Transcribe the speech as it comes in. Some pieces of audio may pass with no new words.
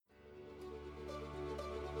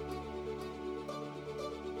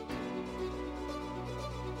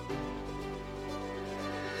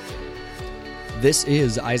This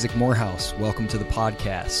is Isaac Morehouse. Welcome to the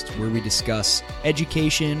podcast where we discuss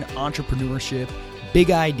education, entrepreneurship, big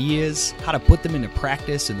ideas, how to put them into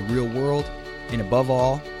practice in the real world, and above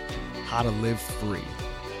all, how to live free.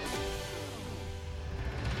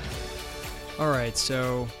 All right,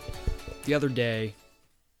 so the other day,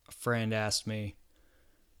 a friend asked me,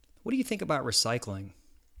 what do you think about recycling?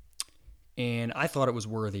 And I thought it was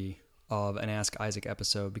worthy of an Ask Isaac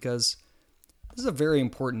episode because this is a very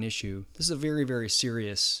important issue. This is a very, very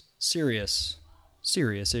serious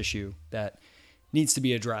issue that needs to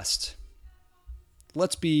be addressed.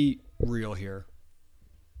 Let's be real here.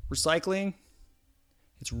 Recycling,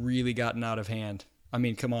 it's really gotten out of hand. I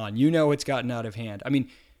mean, come on, you know it's gotten out of hand. I mean,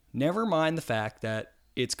 never mind the fact that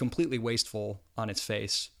it's completely wasteful on its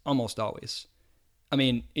face, almost always. I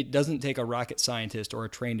mean, it doesn't take a rocket scientist or a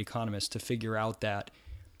trained economist to figure out that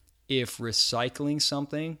if recycling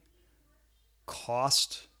something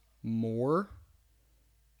cost more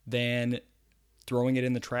than throwing it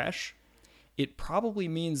in the trash, it probably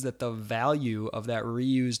means that the value of that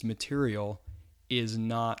reused material is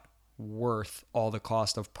not worth all the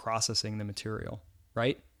cost of processing the material,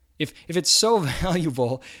 right? If it's so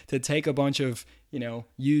valuable to take a bunch of,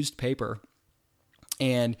 used paper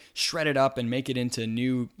and shred it up and make it into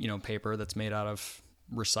new, paper that's made out of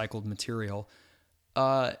recycled material,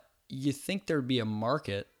 you think there'd be a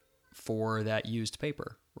market for that used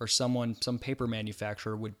paper, or some paper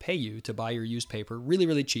manufacturer would pay you to buy your used paper really,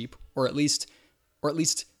 really cheap, or at least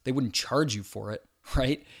they wouldn't charge you for it,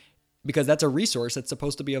 right? Because that's a resource that's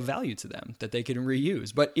supposed to be of value to them that they can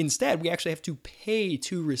reuse. But instead, we actually have to pay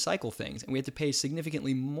to recycle things, and we have to pay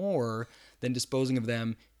significantly more than disposing of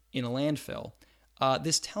them in a landfill.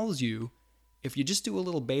 This tells you, if you just do a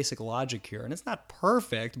little basic logic here, and it's not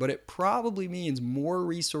perfect, but it probably means more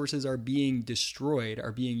resources are being destroyed,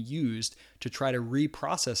 are being used to try to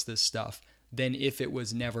reprocess this stuff than if it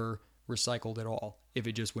was never recycled at all, if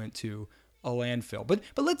it just went to a landfill. But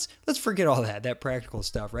let's forget all that practical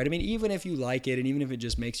stuff, right? I mean, even if you like it, and even if it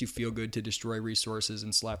just makes you feel good to destroy resources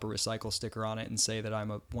and slap a recycle sticker on it and say that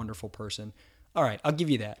I'm a wonderful person, all right, I'll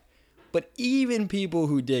give you that. But even people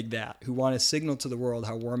who dig that, who want to signal to the world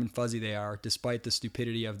how warm and fuzzy they are, despite the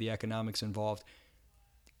stupidity of the economics involved,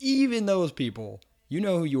 even those people, you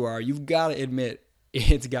know who you are, you've got to admit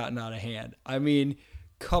it's gotten out of hand. I mean,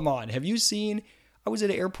 come on. Have you seen, I was at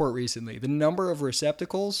an airport recently, the number of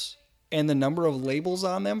receptacles and the number of labels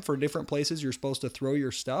on them for different places you're supposed to throw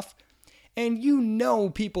your stuff? And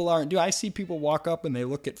people aren't. I see people walk up and they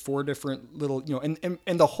look at 4 different little, and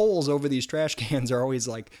the holes over these trash cans are always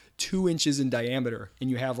like 2 inches in diameter. And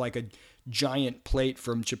you have like a giant plate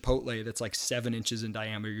from Chipotle that's like 7 inches in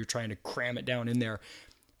diameter. You're trying to cram it down in there.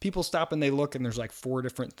 People stop and they look, and there's like 4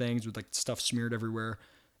 different things with like stuff smeared everywhere.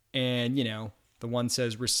 And, the one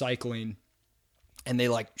says recycling, and they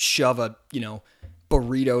like shove a,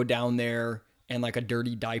 burrito down there, and like a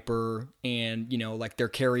dirty diaper, and, like their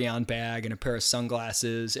carry-on bag, and a pair of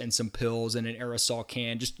sunglasses, and some pills, and an aerosol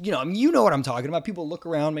can. Just, you know what I'm talking about. People look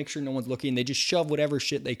around, make sure no one's looking. They just shove whatever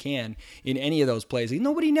shit they can in any of those places.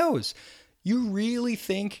 Nobody knows. You really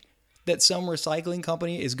think that some recycling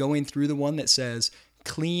company is going through the one that says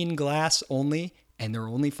clean glass only, and they're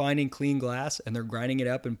only finding clean glass, and they're grinding it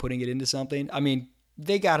up and putting it into something? I mean,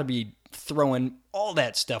 they got to be throwing all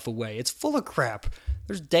that stuff away. It's full of crap.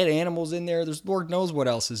 There's dead animals in there. There's Lord knows what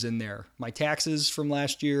else is in there. My taxes from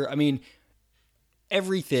last year. I mean,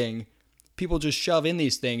 everything. People just shove in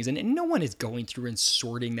these things, and no one is going through and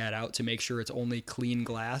sorting that out to make sure it's only clean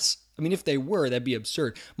glass. I mean, if they were, that'd be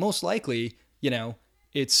absurd. Most likely,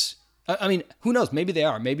 it's, I mean, who knows? Maybe they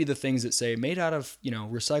are. Maybe the things that say made out of,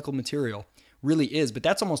 recycled material really is, but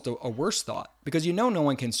that's almost a worse thought, because no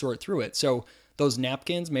one can sort through it. So those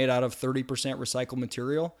napkins made out of 30% recycled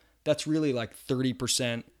material, that's really like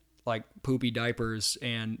 30% like poopy diapers,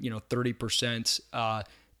 and 30%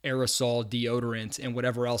 aerosol deodorant, and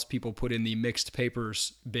whatever else people put in the mixed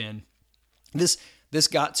papers bin. This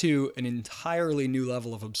got to an entirely new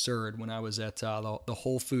level of absurd when I was at the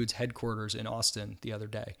Whole Foods headquarters in Austin the other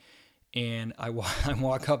day, and I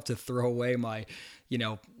walk up to throw away my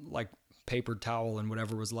like paper towel and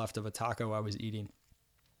whatever was left of a taco I was eating,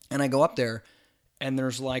 and I go up there, and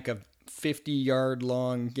there's like a 50-yard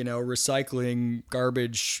long, recycling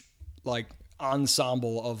garbage, like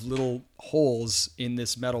ensemble of little holes in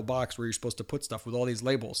this metal box where you're supposed to put stuff with all these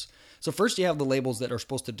labels. So first you have the labels that are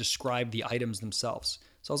supposed to describe the items themselves.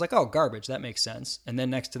 So I was like, oh, garbage, that makes sense. And then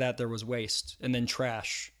next to that, there was waste, and then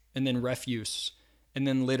trash, and then refuse, and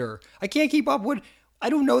then litter. I can't keep up. I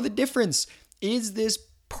don't know the difference. Is this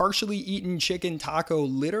partially eaten chicken taco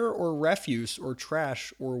litter or refuse or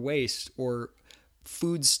trash or waste or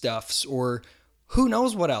foodstuffs or who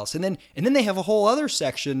knows what else? And then they have a whole other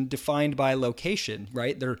section defined by location,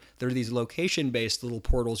 right? They're these location-based little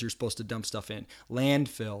portals you're supposed to dump stuff in.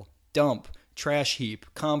 Landfill, dump, trash heap,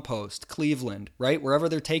 compost, Cleveland, right? Wherever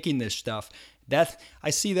they're taking this stuff.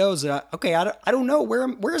 I see those. Okay, I don't know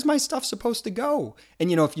where's my stuff supposed to go. And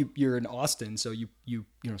if you're in Austin, so you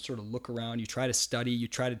sort of look around, you try to study, you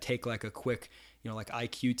try to take like a quick like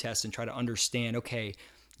IQ test and try to understand. Okay,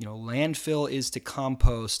 landfill is to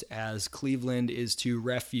compost as Cleveland is to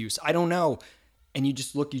refuse. I don't know. And you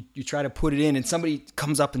just look, you try to put it in, and somebody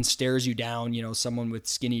comes up and stares you down. Someone with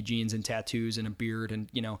skinny jeans and tattoos and a beard and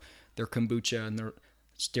their kombucha, and they're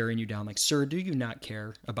staring you down like, sir, do you not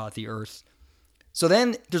care about the earth? So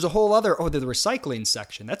then there's a whole other, the recycling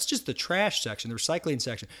section. That's just the trash section, the recycling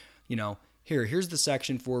section. Here's the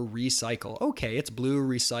section for recycle. Okay, it's blue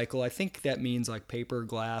recycle. I think that means like paper,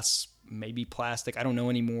 glass, maybe plastic. I don't know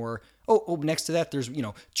anymore. Oh, next to that, there's,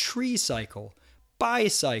 tree cycle,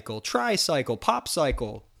 bicycle, tricycle, pop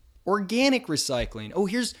cycle, organic recycling. Oh,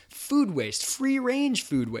 here's food waste, free range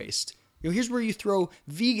food waste. Here's where you throw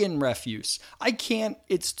vegan refuse.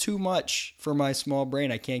 It's too much for my small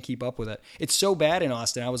brain. I can't keep up with it. It's so bad in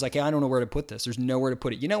Austin. I was like, I don't know where to put this. There's nowhere to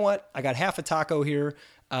put it. You know what? I got half a taco here.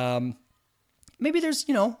 Maybe there's,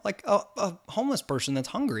 like a homeless person that's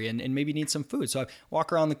hungry and maybe needs some food. So I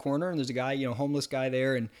walk around the corner and there's a guy, homeless guy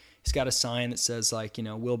there, and he's got a sign that says like,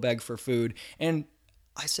 we'll beg for food. And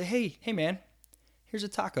I say, hey man, here's a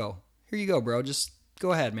taco. Here you go, bro. Just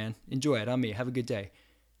go ahead, man. Enjoy it on me. Have a good day.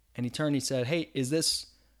 And he turned and he said, hey, is this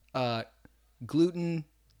gluten,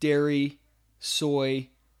 dairy, soy,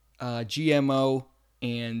 GMO,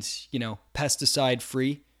 and, pesticide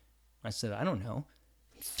free? I said, I don't know.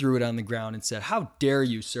 He threw it on the ground and said, how dare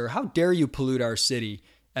you, sir? How dare you pollute our city?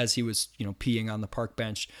 As he was, peeing on the park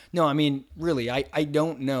bench. No, I mean, really, I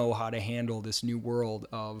don't know how to handle this new world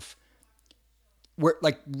of where,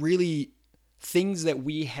 like, really things that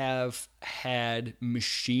we have had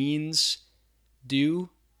machines do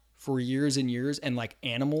for years and years, and like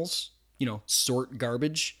animals, sort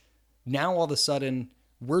garbage. Now all of a sudden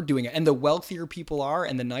we're doing it. And the wealthier people are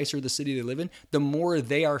and the nicer the city they live in, the more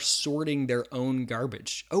they are sorting their own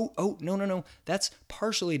garbage. Oh, no. That's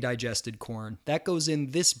partially digested corn. That goes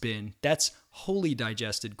in this bin. That's wholly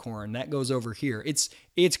digested corn. That goes over here. It's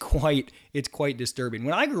quite disturbing.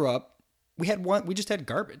 When I grew up, we just had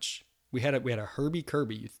garbage. We had a Herbie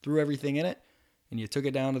Kirby. You threw everything in it and you took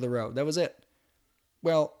it down to the road. That was it.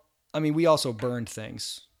 Well, I mean, we also burned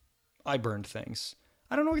things. I burned things.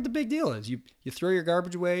 I don't know what the big deal is. You throw your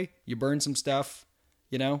garbage away, you burn some stuff,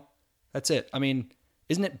 that's it. I mean,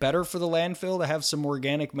 isn't it better for the landfill to have some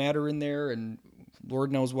organic matter in there and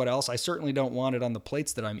Lord knows what else? I certainly don't want it on the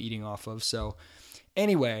plates that I'm eating off of. So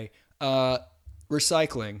anyway,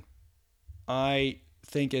 recycling. I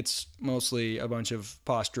think it's mostly a bunch of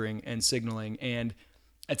posturing and signaling. And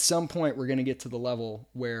at some point, we're going to get to the level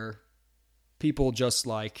where people just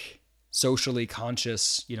like socially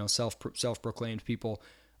conscious, self-proclaimed people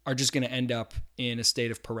are just going to end up in a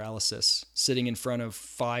state of paralysis, sitting in front of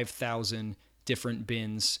 5,000 different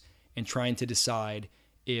bins and trying to decide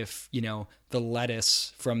if, the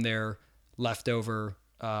lettuce from their leftover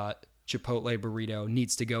Chipotle burrito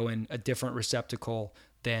needs to go in a different receptacle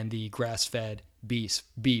than the grass-fed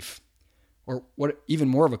beef. Or what? Even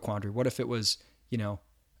more of a quandary. What if it was,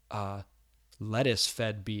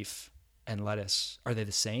 lettuce-fed beef and lettuce? Are they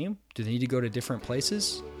the same? Do they need to go to different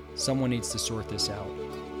places? Someone needs to sort this out.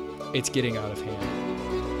 It's getting out of hand.